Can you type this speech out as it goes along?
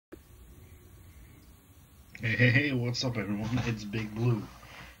Hey, what's up everyone? It's Big Blue,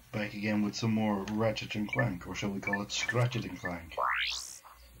 back again with some more Ratchet and Clank, or shall we call it Ratchet and Clank.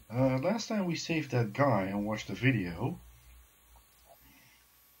 Last time we saved that guy and watched the video.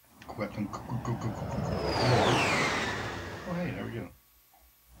 Weapon. Oh hey, there we go.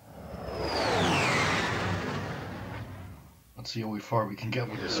 Let's see how far we can get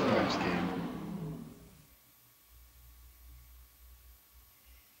with this Scratch game.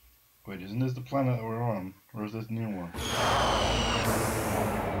 Wait, isn't this the planet that we're on? Or is this the new one?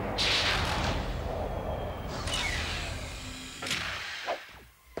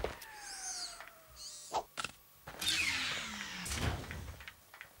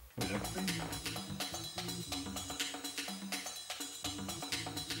 Wait, everything?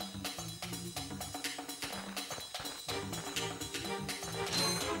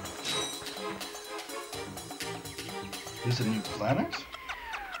 Is this a new planet?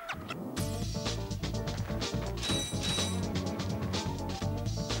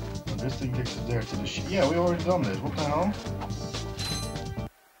 This thing takes us there to the ship. Yeah, we already done this. What the hell?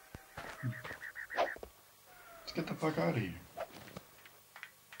 Let's get the fuck out of here.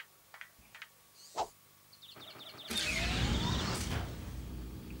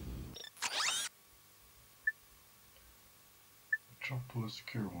 Drop pull a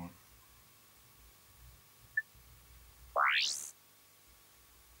secure one.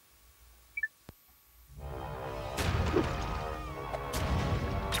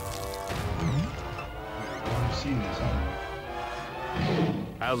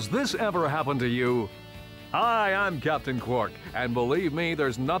 Has this ever happened to you? Hi, I'm Captain Quark, and believe me,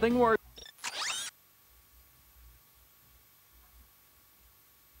 there's nothing worse.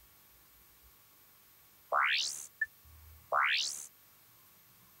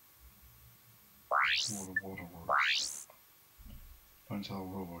 Water. Find how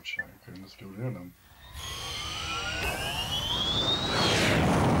robot check. Okay, let's go there then.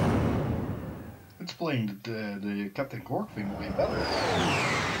 It's playing the Captain Quark thing way better.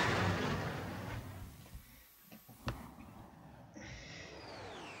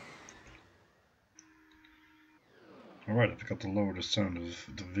 Alright, I've got to lower the sound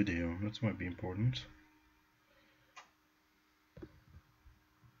of the video. That might be important.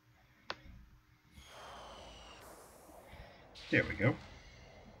 There we go.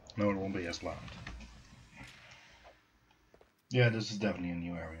 No, it won't be as loud. Yeah, this is definitely a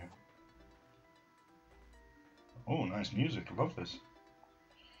new area. Oh, nice music. I love this.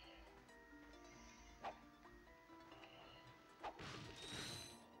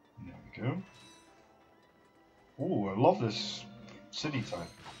 There we go. Oh, I love this city type.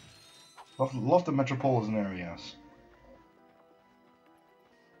 Love the metropolitan areas.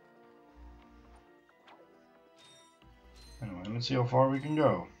 Anyway, let's see how far we can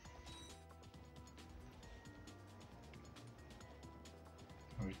go.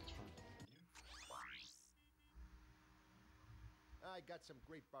 I got some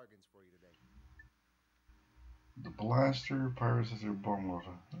great bargains for you today. The blaster, pirates as their bomb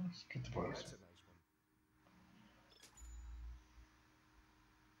water. Let's get the blaster. That's a nice one.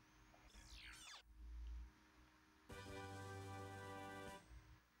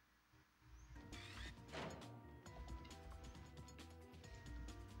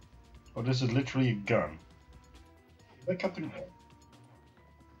 Oh, this is literally a gun. Like Captain.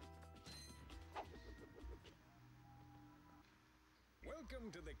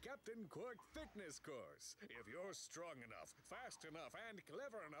 Welcome to the Captain Quark fitness course. If you're strong enough, fast enough, and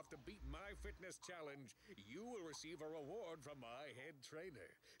clever enough to beat my fitness challenge, you will receive a reward from my head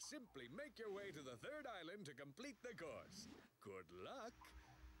trainer. Simply make your way to the third island to complete the course. Good luck.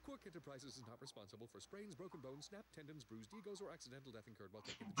 Quark Enterprises is not responsible for sprains, broken bones, snapped tendons, bruised egos, or accidental death incurred while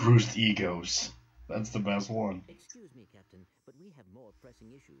taking the Bruised egos. That's the best one. Excuse me, Captain, but we have more pressing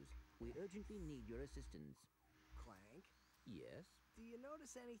issues. We urgently need your assistance. Clank? Yes? Do you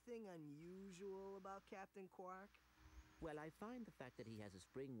notice anything unusual about Captain Quark? Well, I find the fact that he has a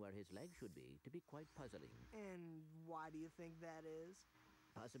spring where his leg should be to be quite puzzling. And why do you think that is?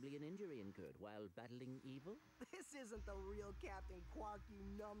 Possibly an injury incurred while battling evil? This isn't the real Captain Quark, you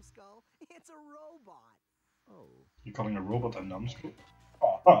numbskull. It's a robot. Oh. You're calling a robot a numbskull?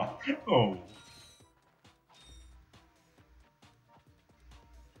 Oh. Oh.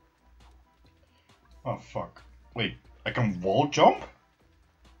 Oh fuck. Wait, I can wall jump?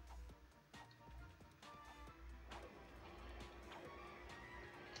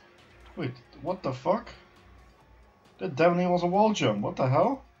 Wait, what the fuck? That definitely was a wall jump, what the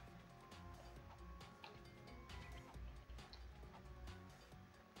hell?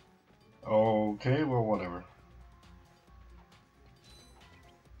 Okay, well, whatever.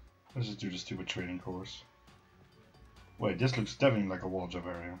 Let's just do the stupid training course. Wait, this looks definitely like a wall jump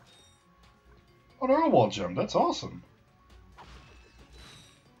area. Oh, they're a wall jump. That's awesome.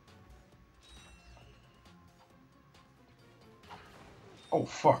 Oh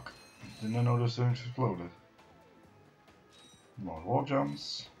fuck! Didn't I know those things exploded? More wall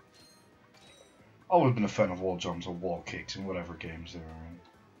jumps. Always been a fan of wall jumps or wall kicks in whatever games they're in.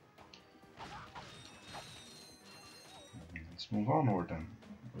 Let's move onward then.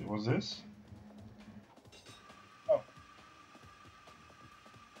 Wait, what's this? Oh.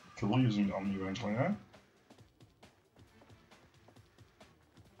 Cool, using the Omni range like that.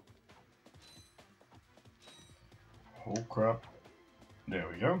 Oh crap. There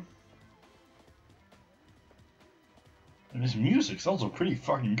we go. And this music's also pretty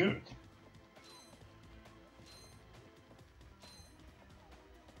fucking good.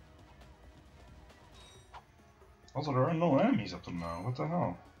 Also, there are no enemies up to now. What the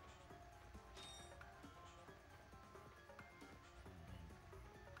hell?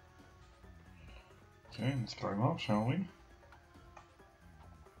 Okay, let's climb up, shall we?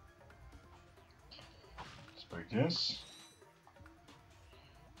 Let's break this.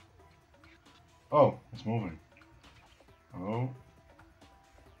 Oh, it's moving. Oh.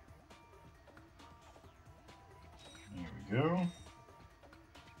 Here we go.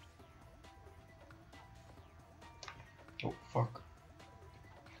 Oh, fuck.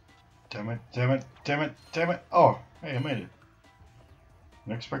 Damn it, damn it, damn it, damn it. Oh, hey, I made it.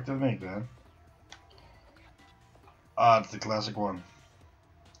 Didn't expect to make that. Ah, it's the classic one.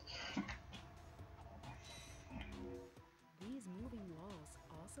 These moving walls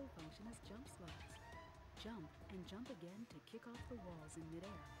also function as jump slots. Jump and jump again to kick off the walls in midair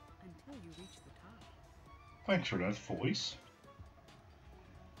until you reach the top. Thanks for that voice.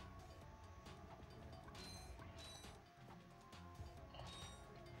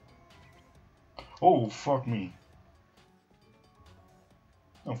 Oh, fuck me.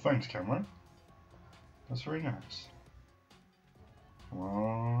 Oh, thanks, camera. That's very nice. Come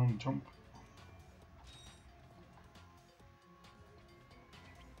on, jump.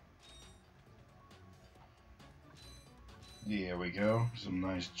 There we go. Some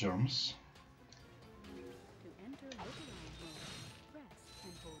nice jumps. To enter look-around mode, press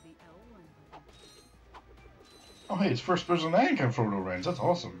and hold the L1 button. Oh, hey, it's first person and can throw the range. That's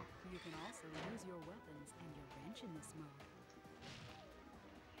awesome. You can also use your weapons and your wrench in this mode.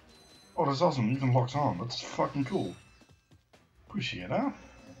 Oh, that's awesome. You can lock on. That's fucking cool. Appreciate that.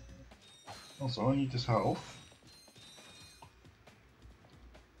 Also, I need this health.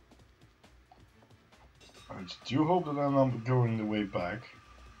 I do hope that I'm not going the way back.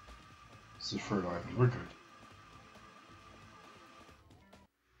 It's the third island. We're good.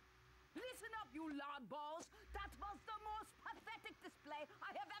 Listen up, you loudballs! That was the most pathetic display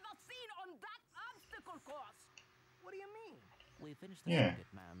I have ever seen on that obstacle course! What do you mean? We finished the Yeah.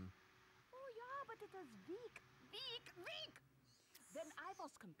 circuit, ma'am. Oh yeah, but it is weak, weak, weak! When I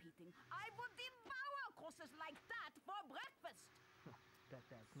was competing, I would devour courses like that for breakfast! Bet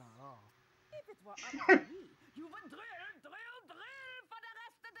that's not all. If it were up to me, you would drill, drill, drill for the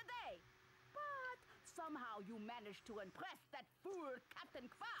rest of the day! But somehow you managed to impress that fool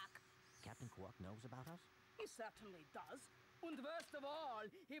Captain Quark! Captain Quark knows about us? He certainly does. And worst of all,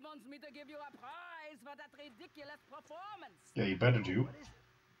 he wants me to give you a prize for that ridiculous performance. Yeah, you better do.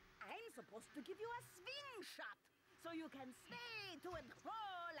 I'm supposed to give you a swing shot, so you can sway to and fro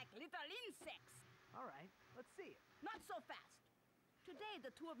like little insects. All right, let's see it. Not so fast. Today, the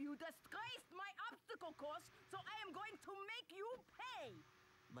two of you disgraced my obstacle course, so I am going to make you pay.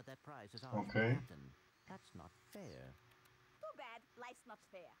 But that prize is ours, Okay. Captain. That's not fair. Too bad, life's not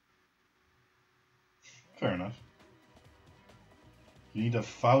fair. Fair enough. You need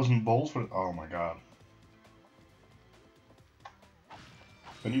 1,000 bolts for it. Oh my god.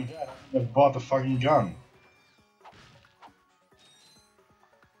 But you have bought the fucking gun.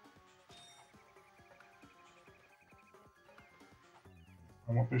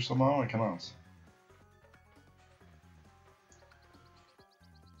 I'm up here somehow, I cannot.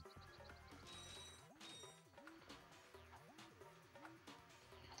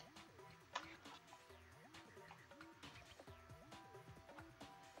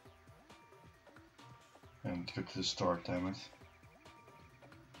 And get to the start, damn it.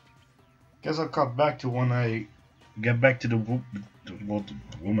 Guess I'll cut back to when I get back to the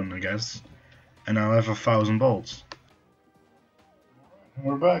woman, I guess. And I'll have 1,000 bolts. And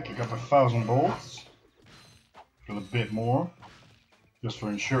we're back. I got 1,000 bolts. Got a bit more. Just for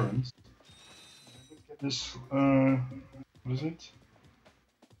insurance. Let's get this, what is it?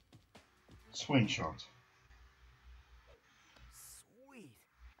 Swing shot. Sweet.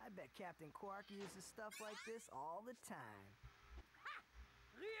 I bet Captain Quark uses stuff like this all the time. Ha!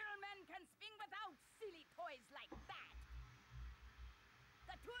 Real men can swing without silly toys like that.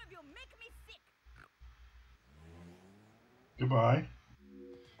 The two of you make me sick. Goodbye.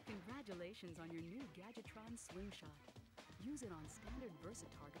 Congratulations on your new Gadgetron Swingshot. Use it on standard Versa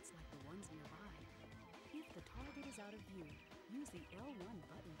targets like the ones nearby. If the target is out of view, use the L1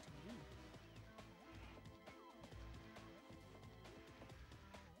 button to move.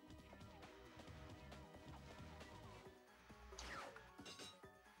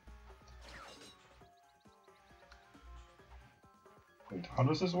 Wait, how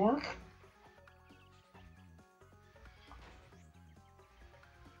does this work?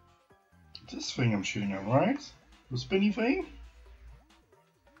 This thing I'm shooting at, right? The spinny thing?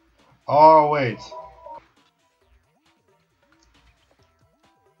 Oh, wait.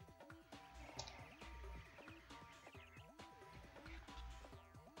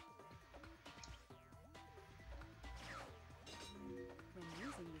 When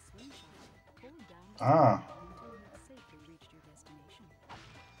using the Swingshot, hold down the Ah. until you've safely reached your destination.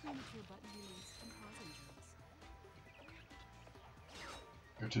 Premature button release can cause injuries.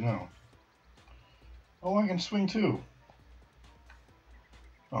 Good to know. Oh, I can swing too.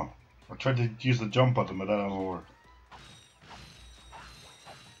 Oh, I tried to use the jump button, but that doesn't work.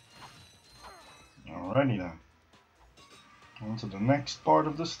 Alrighty then. On to the next part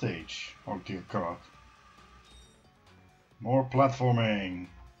of the stage. Oh dear God. More platforming.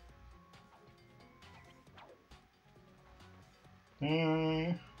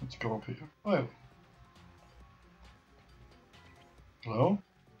 Let's go up here. Oh. Hello?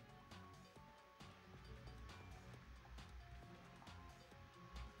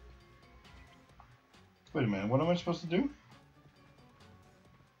 Wait a minute, what am I supposed to do?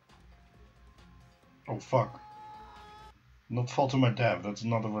 Oh fuck. Not fall to my death, that's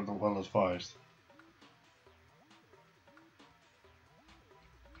not well advised.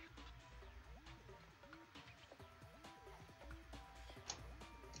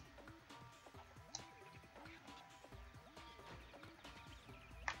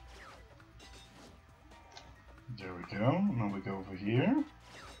 There we go, now we go over here.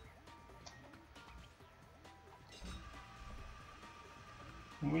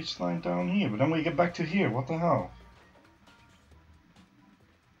 And we slide down here, but then we get back to here, what the hell?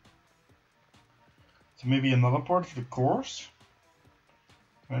 So maybe another part of the course?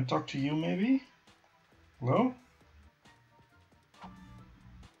 Can I talk to you maybe? Hello?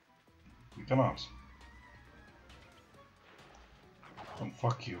 You cannot. Then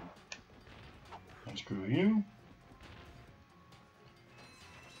fuck you. And screw you.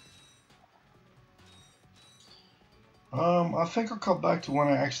 I think I'll cut back to when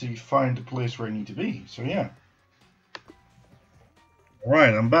I actually find the place where I need to be, so yeah.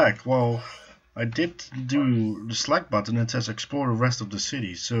 Alright, I'm back. Well, I did do the select button, it says explore the rest of the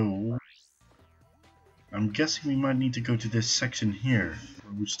city, so I'm guessing we might need to go to this section here,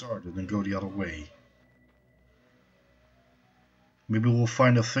 where we started, and go the other way. Maybe we'll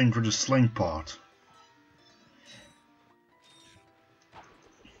find a thing for the sling part.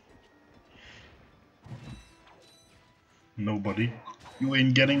 Nobody. You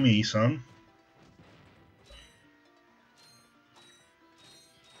ain't getting me, son.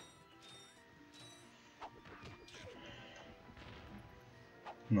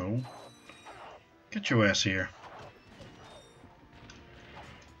 No. Get your ass here.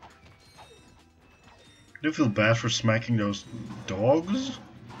 Do you feel bad for smacking those dogs?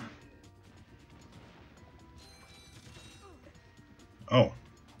 Oh.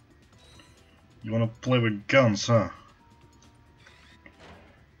 You wanna play with guns, huh?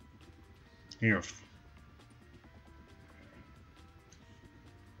 Here.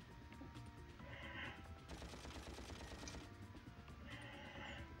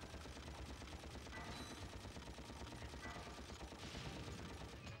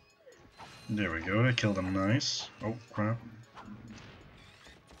 There we go, they killed him nice. Oh crap.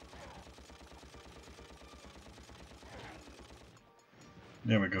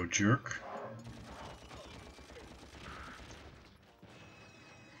 There we go, jerk.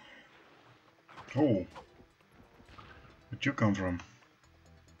 Oh. Where'd you come from?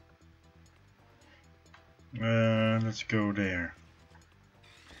 Let's go there.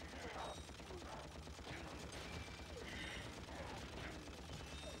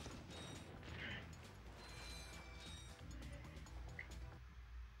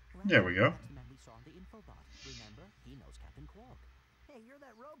 There we go. Man we saw on the infobot. Remember? He knows Captain Quark. Hey, you're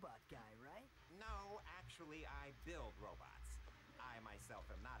that robot guy, right? No, actually, I build robots. I myself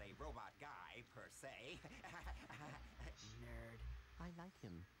am not a robot guy, per se. Nerd. I like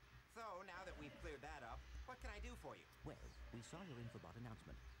him. So, now that we've cleared that up, what can I do for you? Well, we saw your Infobot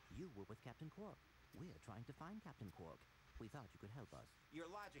announcement. You were with Captain Quark. We're trying to find Captain Quark. We thought you could help us. Your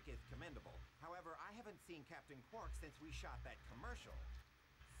logic is commendable. However, I haven't seen Captain Quark since we shot that commercial.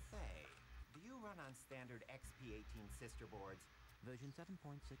 Say, do you run on standard XP18 sister boards? Version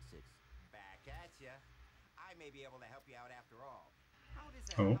 7.66. Back at ya. I may be able to help you out after all. How does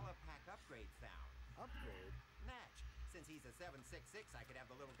a Oh. helipack upgrade sound? Upgrade? Natch, since he's a 766, I could have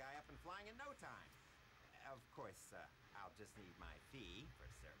the little guy up and flying in no time. Of course, I'll just need my fee for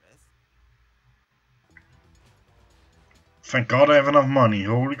service. Thank God I have enough money,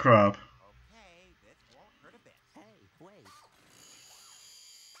 holy crap. Okay, this won't hurt a bit. Hey, wait.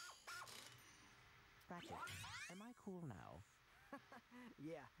 Ratchet, am I cool now?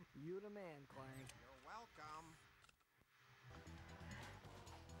 Yeah, you the man, Clank. You're welcome.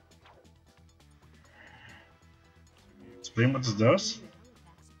 Explain what this does?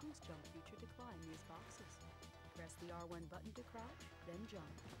 Helipack's boost jump feature to climb these boxes. Press the R1 button to crouch, then jump.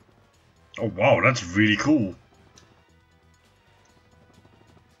 Oh wow, that's really cool.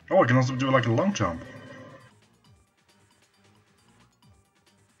 Oh, I can also do like a long jump.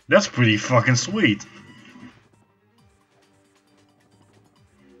 That's pretty fucking sweet.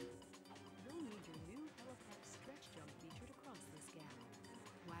 You'll need your new Helipack stretch jump feature to cross this gap.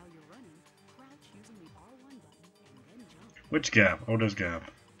 While you're running, crouch using the R1 button and then jump. Which gap? Oh, this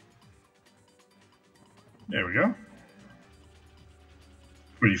gap. There we go.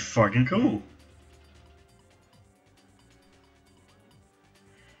 Pretty fucking cool.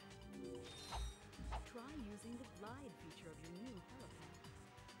 Try using the glide feature of your new Helipack.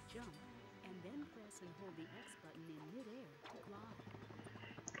 Jump, and then press and hold the X button in midair to glide.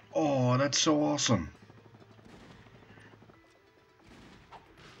 Oh, that's so awesome.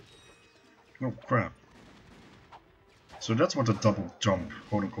 Oh crap. So that's what the double jump,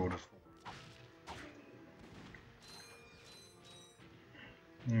 quote unquote, is for.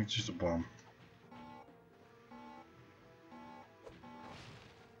 It's just a bomb.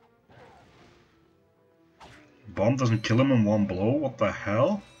 Bomb doesn't kill him in one blow? What the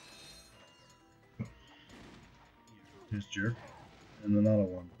hell? This jerk. And another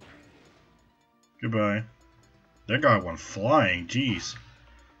one. Goodbye. That guy went flying, jeez.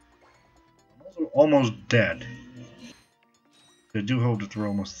 I'm also almost dead. I do hope that we're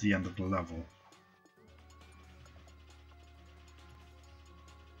almost at the end of the level.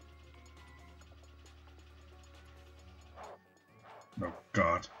 Oh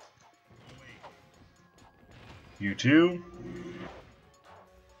god. You too?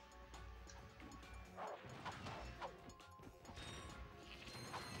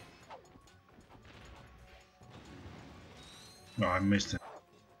 No, I missed it.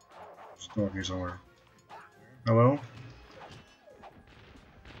 It's talking somewhere. Hello?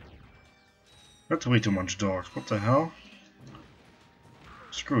 That's way too much dogs. What the hell?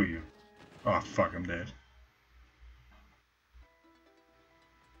 Screw you. Oh fuck, I'm dead.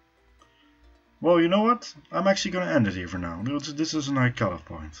 Well, you know what? I'm actually gonna end it here for now. This is a nice cutoff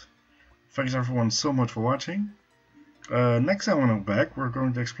point. Thanks everyone so much for watching. Next time when I'm back, we're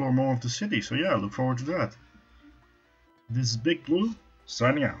going to explore more of the city. So yeah, look forward to that. This is Big Blue,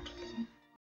 signing out.